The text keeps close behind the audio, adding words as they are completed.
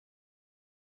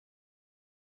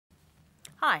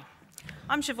Hi,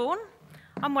 I'm Siobhan.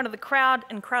 I'm one of the crowd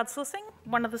in crowdsourcing,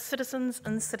 one of the citizens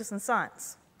in citizen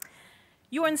science.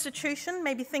 Your institution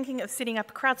may be thinking of setting up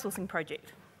a crowdsourcing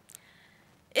project.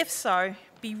 If so,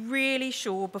 be really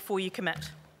sure before you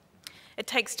commit. It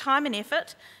takes time and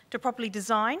effort to properly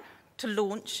design, to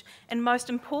launch, and most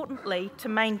importantly, to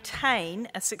maintain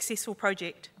a successful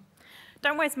project.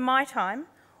 Don't waste my time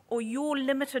or your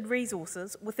limited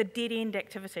resources with a dead-end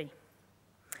activity.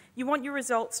 You want your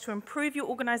results to improve your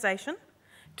organisation,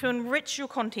 to enrich your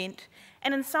content,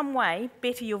 and in some way,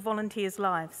 better your volunteers'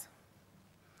 lives.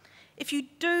 If you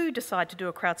do decide to do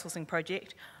a crowdsourcing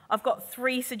project, I've got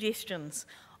 3 suggestions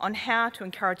on how to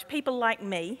encourage people like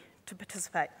me to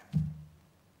participate.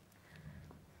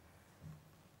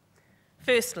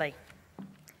 Firstly,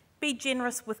 be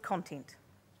generous with content.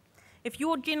 If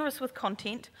you're generous with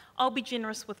content, I'll be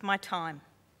generous with my time.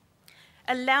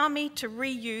 Allow me to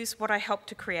reuse what I help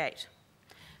to create.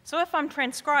 So if I'm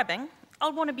transcribing,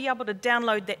 I'll want to be able to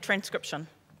download that transcription.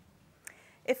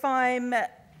 If I'm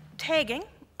tagging,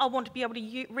 I'll want to be able to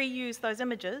reuse those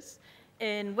images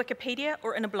in Wikipedia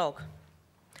or in a blog.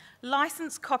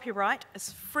 License copyright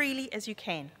as freely as you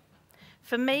can.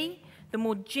 For me, the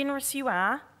more generous you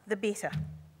are, the better.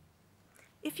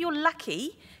 If you're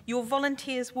lucky, your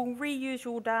volunteers will reuse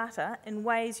your data in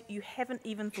ways you haven't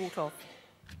even thought of.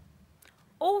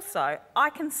 Also, I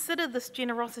consider this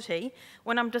generosity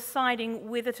when I'm deciding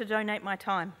whether to donate my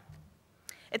time.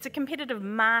 It's a competitive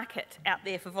market out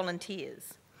there for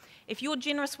volunteers. If you're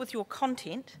generous with your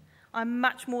content, I'm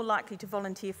much more likely to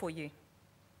volunteer for you.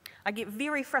 I get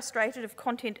very frustrated if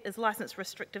content is licensed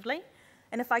restrictively,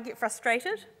 and if I get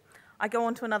frustrated, I go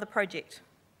on to another project.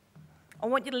 I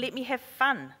want you to let me have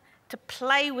fun, to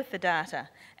play with the data,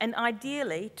 and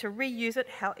ideally to reuse it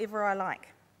however I like.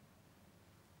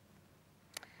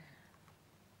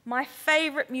 My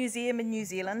favourite museum in New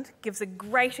Zealand gives a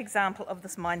great example of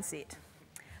this mindset.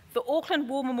 The Auckland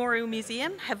War Memorial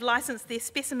Museum have licensed their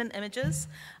specimen images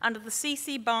under the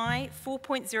CC BY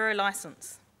 4.0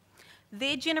 licence.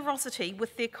 Their generosity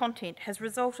with their content has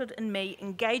resulted in me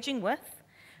engaging with,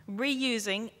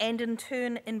 reusing, and in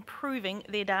turn improving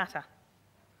their data.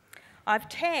 I've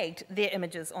tagged their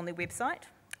images on their website,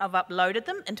 I've uploaded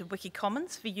them into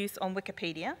Wikicommons for use on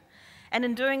Wikipedia, and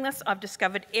in doing this, I've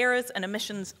discovered errors and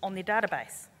omissions on their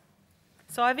database.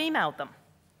 So I've emailed them,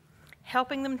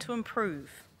 helping them to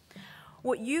improve.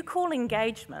 What you call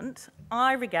engagement,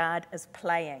 I regard as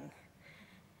playing.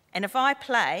 And if I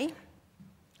play,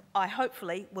 I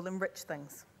hopefully will enrich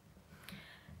things.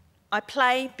 I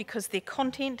play because their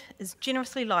content is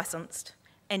generously licensed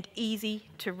and easy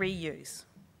to reuse.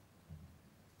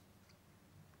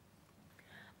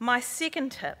 My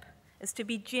second tip is to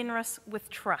be generous with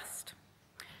trust.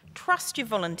 Trust your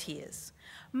volunteers.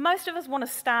 Most of us want to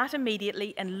start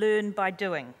immediately and learn by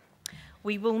doing.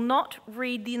 We will not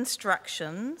read the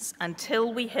instructions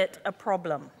until we hit a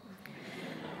problem.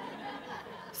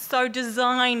 So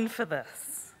design for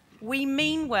this. We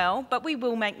mean well, but we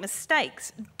will make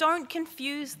mistakes. Don't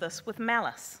confuse this with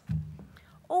malice.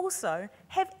 Also,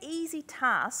 have easy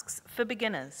tasks for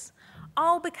beginners.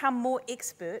 I'll become more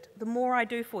expert the more I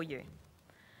do for you.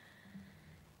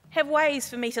 Have ways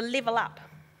for me to level up.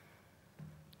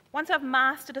 Once I've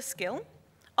mastered a skill,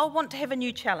 I'll want to have a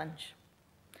new challenge.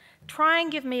 Try and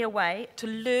give me a way to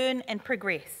learn and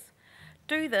progress.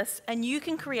 Do this and you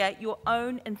can create your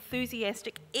own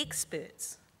enthusiastic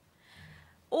experts.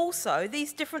 Also,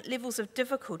 these different levels of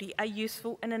difficulty are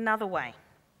useful in another way.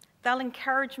 They'll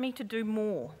encourage me to do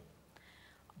more.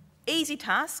 Easy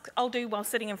tasks I'll do while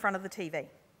sitting in front of the TV.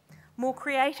 More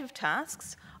creative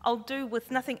tasks I'll do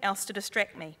with nothing else to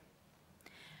distract me.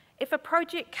 If a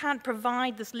project can't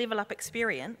provide this level up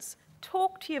experience,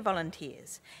 talk to your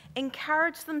volunteers.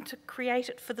 Encourage them to create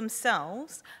it for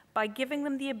themselves by giving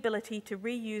them the ability to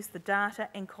reuse the data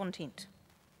and content.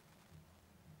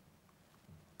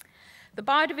 The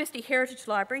Biodiversity Heritage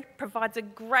Library provides a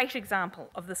great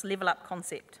example of this level up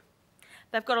concept.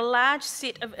 They've got a large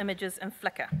set of images in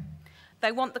Flickr.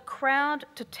 They want the crowd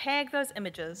to tag those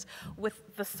images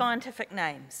with the scientific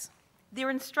names.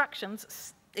 Their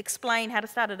instructions explain how to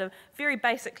start at a very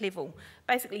basic level,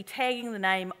 basically tagging the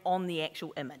name on the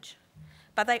actual image.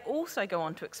 But they also go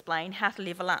on to explain how to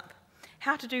level up,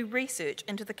 how to do research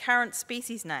into the current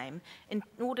species name in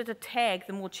order to tag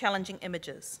the more challenging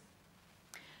images.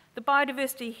 The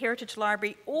Biodiversity Heritage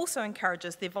Library also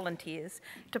encourages their volunteers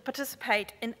to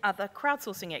participate in other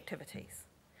crowdsourcing activities.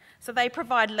 So they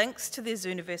provide links to their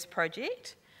Zooniverse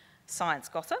project, Science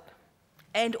Gossip,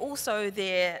 and also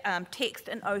their text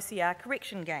and OCR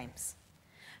correction games.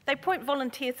 They point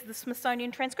volunteers to the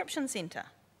Smithsonian Transcription Centre.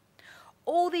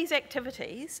 All these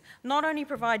activities not only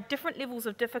provide different levels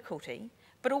of difficulty,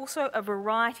 but also a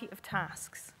variety of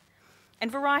tasks.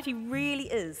 And variety really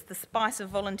is the spice of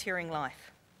volunteering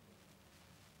life.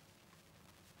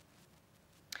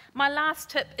 My last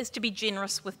tip is to be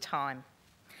generous with time.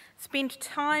 Spend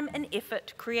time and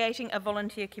effort creating a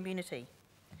volunteer community.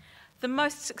 The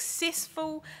most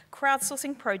successful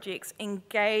crowdsourcing projects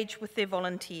engage with their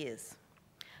volunteers.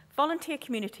 Volunteer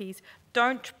communities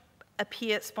don't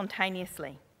appear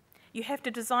spontaneously. You have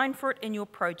to design for it in your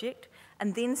project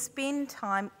and then spend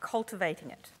time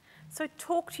cultivating it. So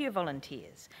talk to your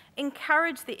volunteers,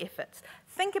 encourage their efforts,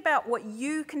 think about what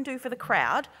you can do for the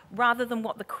crowd rather than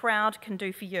what the crowd can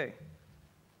do for you.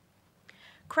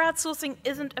 Crowdsourcing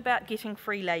isn't about getting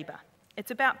free labour.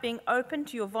 It's about being open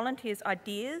to your volunteers'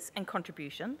 ideas and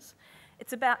contributions.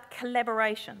 It's about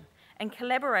collaboration, and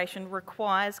collaboration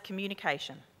requires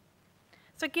communication.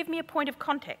 So give me a point of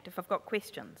contact if I've got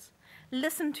questions.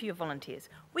 Listen to your volunteers.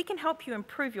 We can help you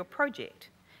improve your project.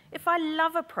 If I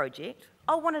love a project,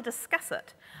 I'll want to discuss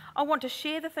it. I want to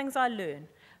share the things I learn,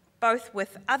 both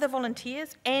with other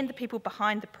volunteers and the people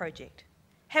behind the project.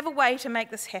 Have a way to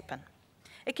make this happen.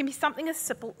 It can be something as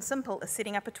simple as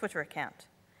setting up a Twitter account.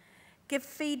 Give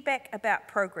feedback about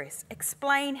progress.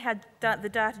 Explain how the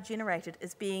data generated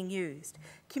is being used.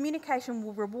 Communication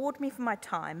will reward me for my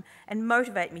time and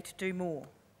motivate me to do more.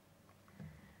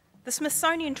 The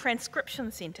Smithsonian Transcription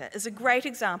Centre is a great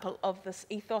example of this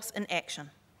ethos in action.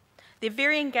 They're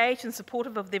very engaged and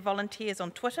supportive of their volunteers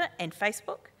on Twitter and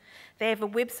Facebook. They have a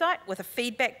website with a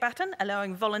feedback button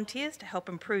allowing volunteers to help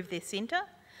improve their centre.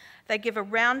 They give a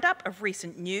roundup of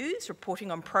recent news,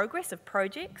 reporting on progress of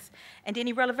projects, and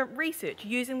any relevant research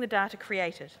using the data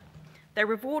created. They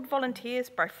reward volunteers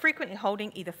by frequently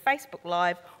holding either Facebook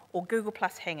Live or Google+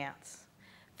 Hangouts.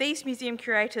 These museum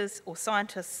curators or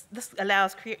scientists, this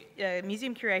allows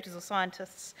museum curators or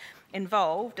scientists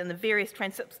involved in the various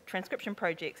transcription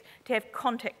projects to have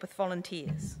contact with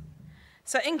volunteers.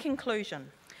 So in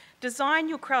conclusion, design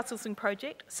your crowdsourcing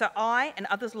project so I and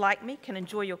others like me can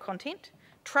enjoy your content.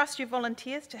 Trust your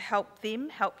volunteers to help them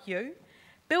help you.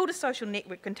 Build a social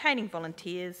network containing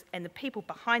volunteers and the people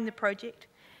behind the project.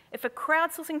 If a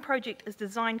crowdsourcing project is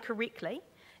designed correctly,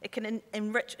 it can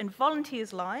enrich in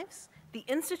volunteers' lives, the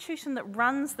institution that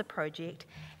runs the project,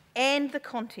 and the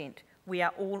content we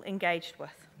are all engaged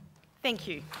with. Thank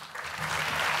you.